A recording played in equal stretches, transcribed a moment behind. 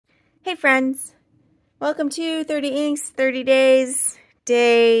Hey friends, welcome to 30 Inks, 30 Days,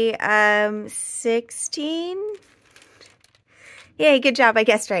 day 16. Yay, good job, I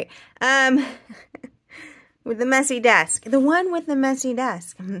guessed right. With the messy desk. The one with the messy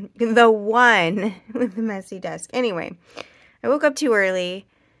desk. The one with the messy desk. Anyway, I woke up too early.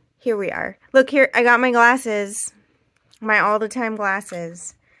 Here we are. Look here, I got my glasses. My all-the-time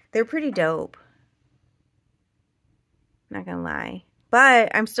glasses. They're pretty dope. Not gonna lie.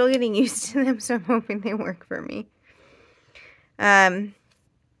 But I'm still getting used to them, so I'm hoping they work for me. At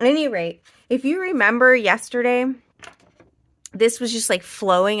any rate, if you remember yesterday, this was just like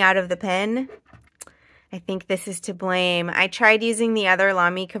flowing out of the pen. I think this is to blame. I tried using the other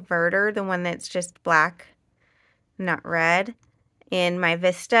Lamy converter, the one that's just black, not red, in my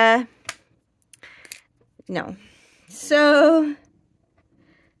Vista. No. So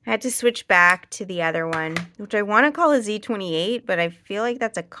I had to switch back to the other one, which I want to call a Z28, but I feel like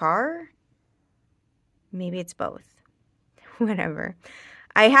that's a car. Maybe it's both. Whatever.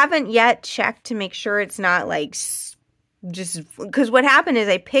 I haven't yet checked to make sure it's not like just, because what happened is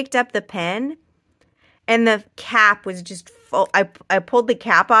I picked up the pen and the cap was just full. I pulled the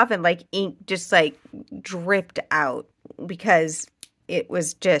cap off and like ink just like dripped out because it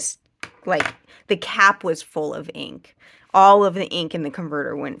was just like the cap was full of ink. All of the ink in the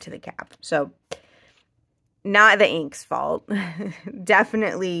converter went to the cap. So, not the ink's fault.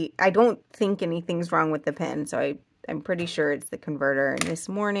 Definitely, I don't think anything's wrong with the pen. So, I'm pretty sure it's the converter. And this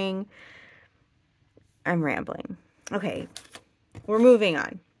morning, I'm rambling. Okay, we're moving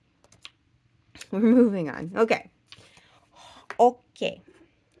on. We're moving on. Okay. Okay.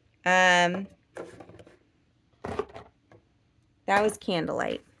 That was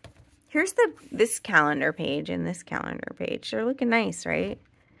Candlelight. Here's this calendar page and this calendar page. They're looking nice, right?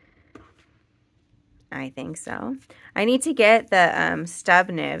 I think so. I need to get the stub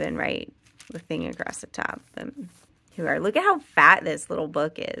nib and write the thing across the top. Look at how fat this little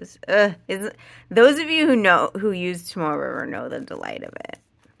book is. Ugh, those of you who use Tomorrow River know the delight of it.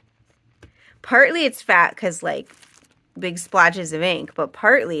 Partly it's fat because like big splotches of ink, but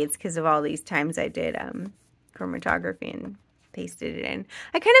partly it's because of all these times I did chromatography and pasted it in.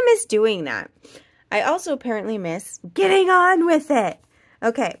 I kind of miss doing that. I also apparently miss getting on with it.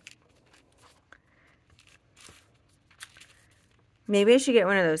 Okay. Maybe I should get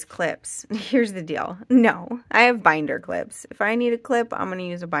one of those clips. Here's the deal. No, I have binder clips. If I need a clip, I'm going to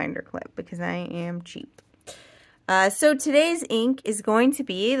use a binder clip because I am cheap. So today's ink is going to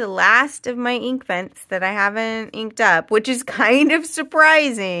be the last of my Inkvents that I haven't inked up, which is kind of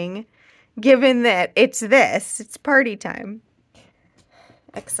surprising given that it's party time.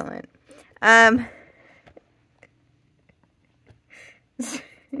 Excellent. I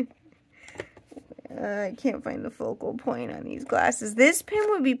can't find the focal point on these glasses. This pen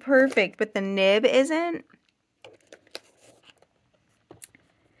would be perfect, but the nib isn't.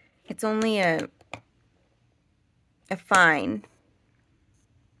 It's only a fine.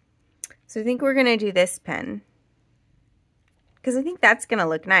 So I think we're going to do this pen. Because I think that's going to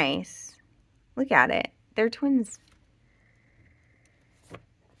look nice. Look at it. They're twins.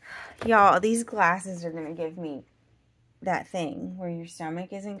 Y'all, these glasses are going to give me that thing where your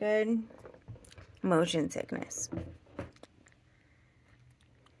stomach isn't good. Motion sickness.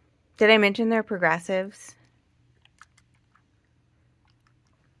 Did I mention they're progressives?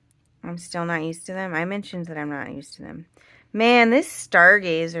 I'm still not used to them. I mentioned that I'm not used to them. Man, this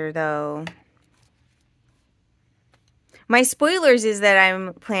Stargazer, though. My spoilers is that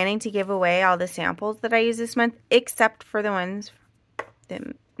I'm planning to give away all the samples that I use this month, except for the ones that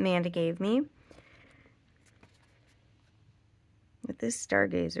Amanda gave me. But this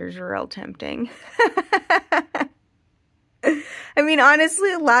Stargazer is real tempting. I mean,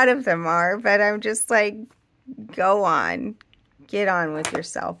 honestly, a lot of them are, but I'm just like, go on. Get on with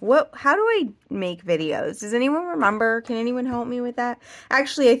yourself. How do I make videos? Does anyone remember? Can anyone help me with that?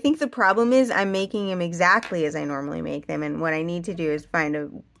 Actually, I think the problem is I'm making them exactly as I normally make them, and what I need to do is find a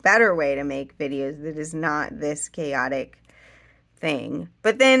better way to make videos that is not this chaotic thing.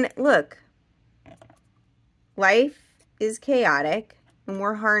 But then, look, life is chaotic, and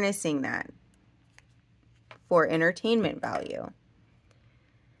we're harnessing that for entertainment value.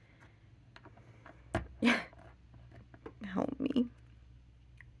 Help me.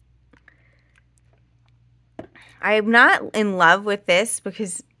 I'm not in love with this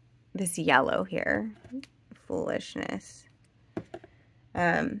because this yellow here. Foolishness.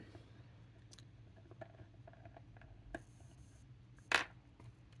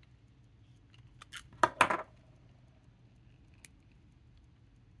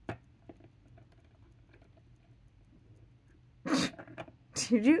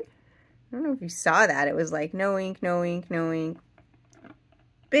 Did you? I don't know if you saw that. It was like no ink, no ink, no ink.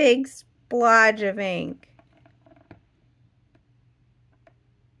 Big splodge of ink.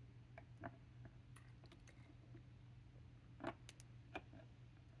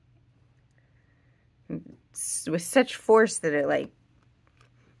 With such force that it like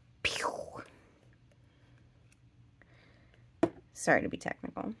pew. Sorry to be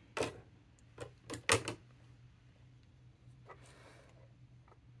technical.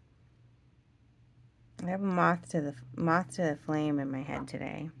 I have a moth to the flame in my head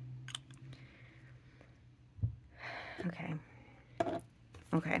today. Okay.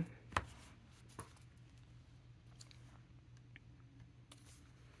 Okay.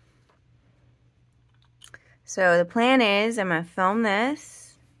 So the plan is I'm going to film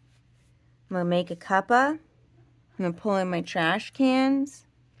this. I'm going to make a cuppa. I'm going to pull in my trash cans.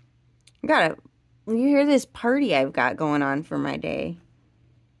 You hear this party I've got going on for my day.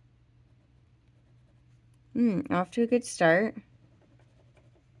 Off to a good start.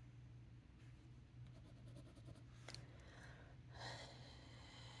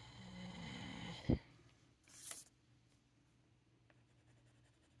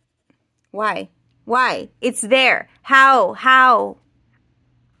 Why? Why? It's there. How?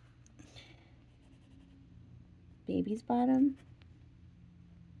 Baby's bottom?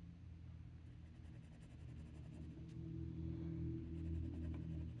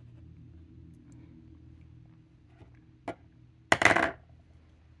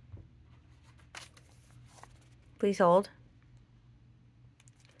 Please hold.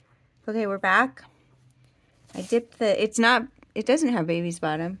 Okay, we're back. I dipped it doesn't have baby's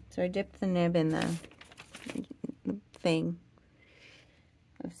bottom, so I dipped the nib in the thing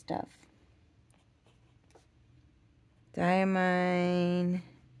of stuff. Diamine,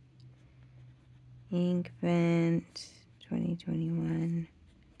 Inkvent, 2021,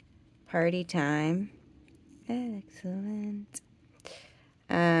 party time. Excellent.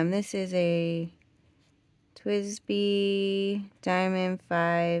 This is a TWSBI Diamine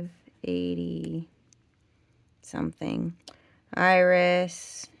 580 something.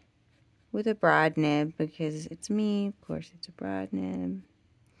 Iris with a broad nib because it's me. Of course, it's a broad nib.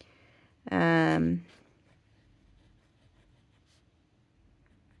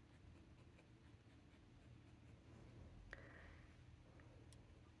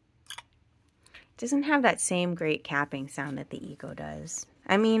 Doesn't have that same great capping sound that the Eco does.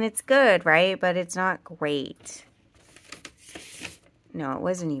 I mean, it's good, right? But it's not great. No, it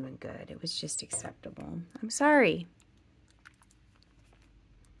wasn't even good. It was just acceptable. I'm sorry.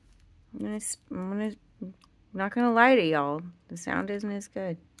 I'm not gonna lie to y'all. The sound isn't as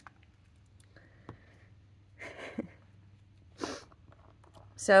good.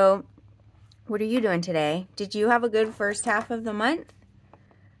 So, what are you doing today? Did you have a good first half of the month?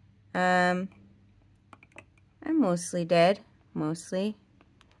 I mostly did. Mostly.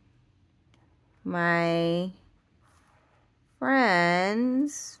 My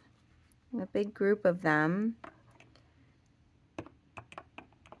friends, a big group of them,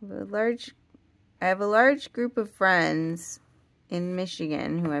 I have a large group of friends in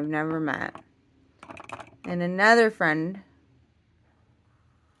Michigan who I've never met. And another friend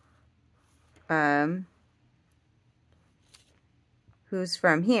who's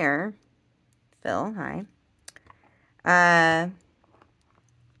from here, Phil, hi,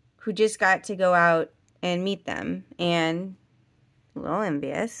 who just got to go out and meet them, and a little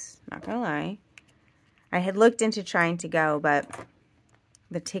envious, not gonna lie. I had looked into trying to go, but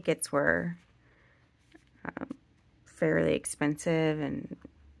the tickets were fairly expensive, and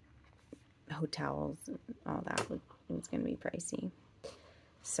hotels and all that was going to be pricey.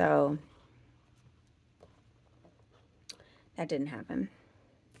 So that didn't happen.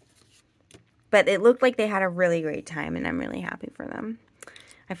 But it looked like they had a really great time, and I'm really happy for them.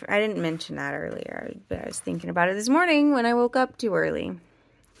 I didn't mention that earlier, but I was thinking about it this morning when I woke up too early.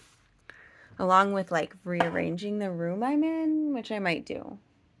 Along with, like, rearranging the room I'm in, which I might do.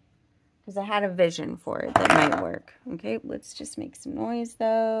 Because I had a vision for it that might work. Okay, let's just make some noise,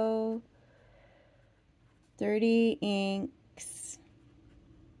 though. 30 inks.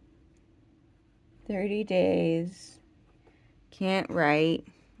 30 days. Can't write.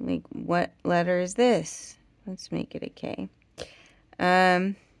 Like, what letter is this? Let's make it a K.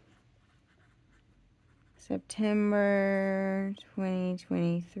 September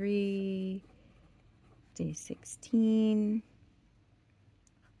 2023, day 16,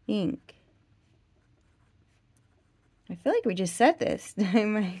 ink. I feel like we just said this.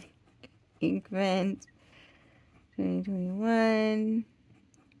 Diamine, Inkvent, 2021,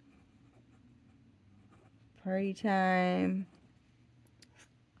 party time.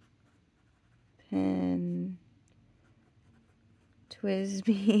 pen,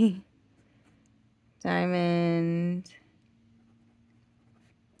 TWSBI, Diamond,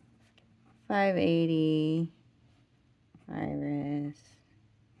 580, Iris,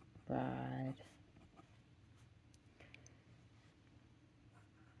 Broad.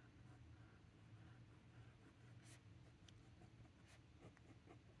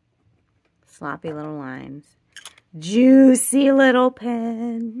 Sloppy little lines. Juicy little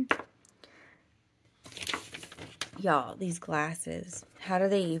pen. Y'all, these glasses, how do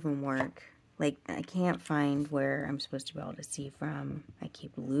they even work? Like, I can't find where I'm supposed to be able to see from. I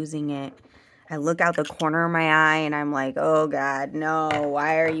keep losing it. I look out the corner of my eye and I'm like, oh God, no,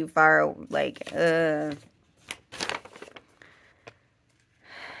 why are you far, like,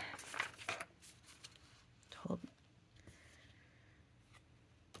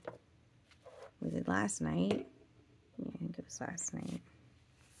 Was it last night? Yeah, I think it was last night.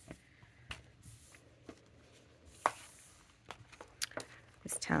 I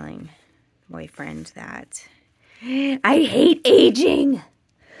was telling my boyfriend that I hate aging.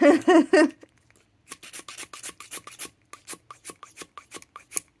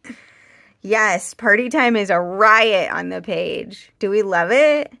 Yes, party time is a riot on the page. Do we love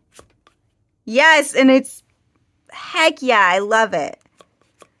it? Yes, and it's, heck yeah, I love it.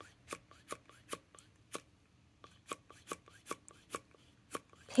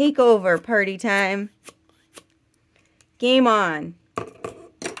 Take over, party time. Game on.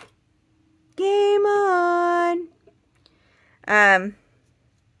 Game on.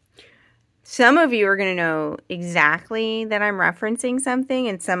 Some of you are going to know exactly that I'm referencing something,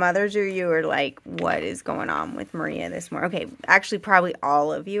 and some others of you are like, what is going on with Maria this morning? Okay, actually, probably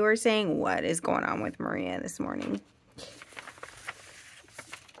all of you are saying, what is going on with Maria this morning?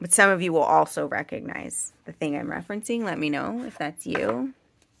 But some of you will also recognize the thing I'm referencing. Let me know if that's you.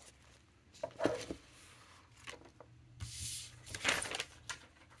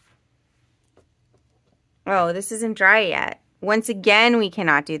 Oh, this isn't dry yet. Once again, we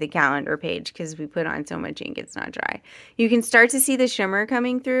cannot do the calendar page because we put on so much ink, it's not dry. You can start to see the shimmer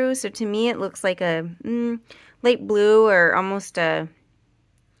coming through. So to me, it looks like a light blue or almost a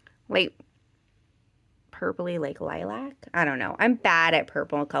light purpley, like lilac. I don't know. I'm bad at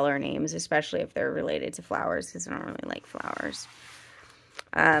purple color names, especially if they're related to flowers because I don't really like flowers.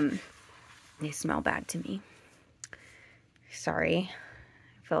 They smell bad to me. Sorry.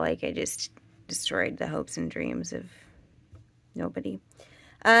 I feel like I just destroyed the hopes and dreams of nobody.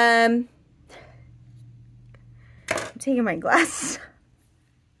 I'm taking my glasses.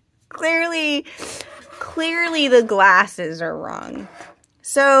 Clearly the glasses are wrong.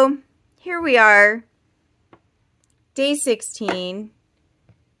 So here we are, day 16,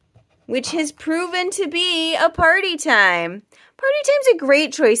 which has proven to be a party time. Party time's a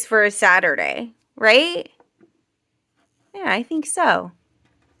great choice for a Saturday, right? Yeah, I think so.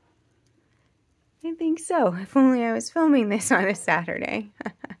 I think so. If only I was filming this on a Saturday.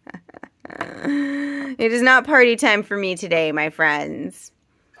 It is not party time for me today, my friends.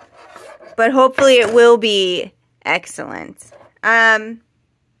 But hopefully it will be excellent. Thanks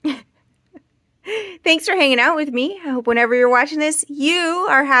for hanging out with me. I hope whenever you're watching this, you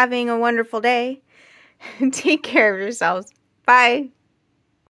are having a wonderful day. Take care of yourselves. Bye.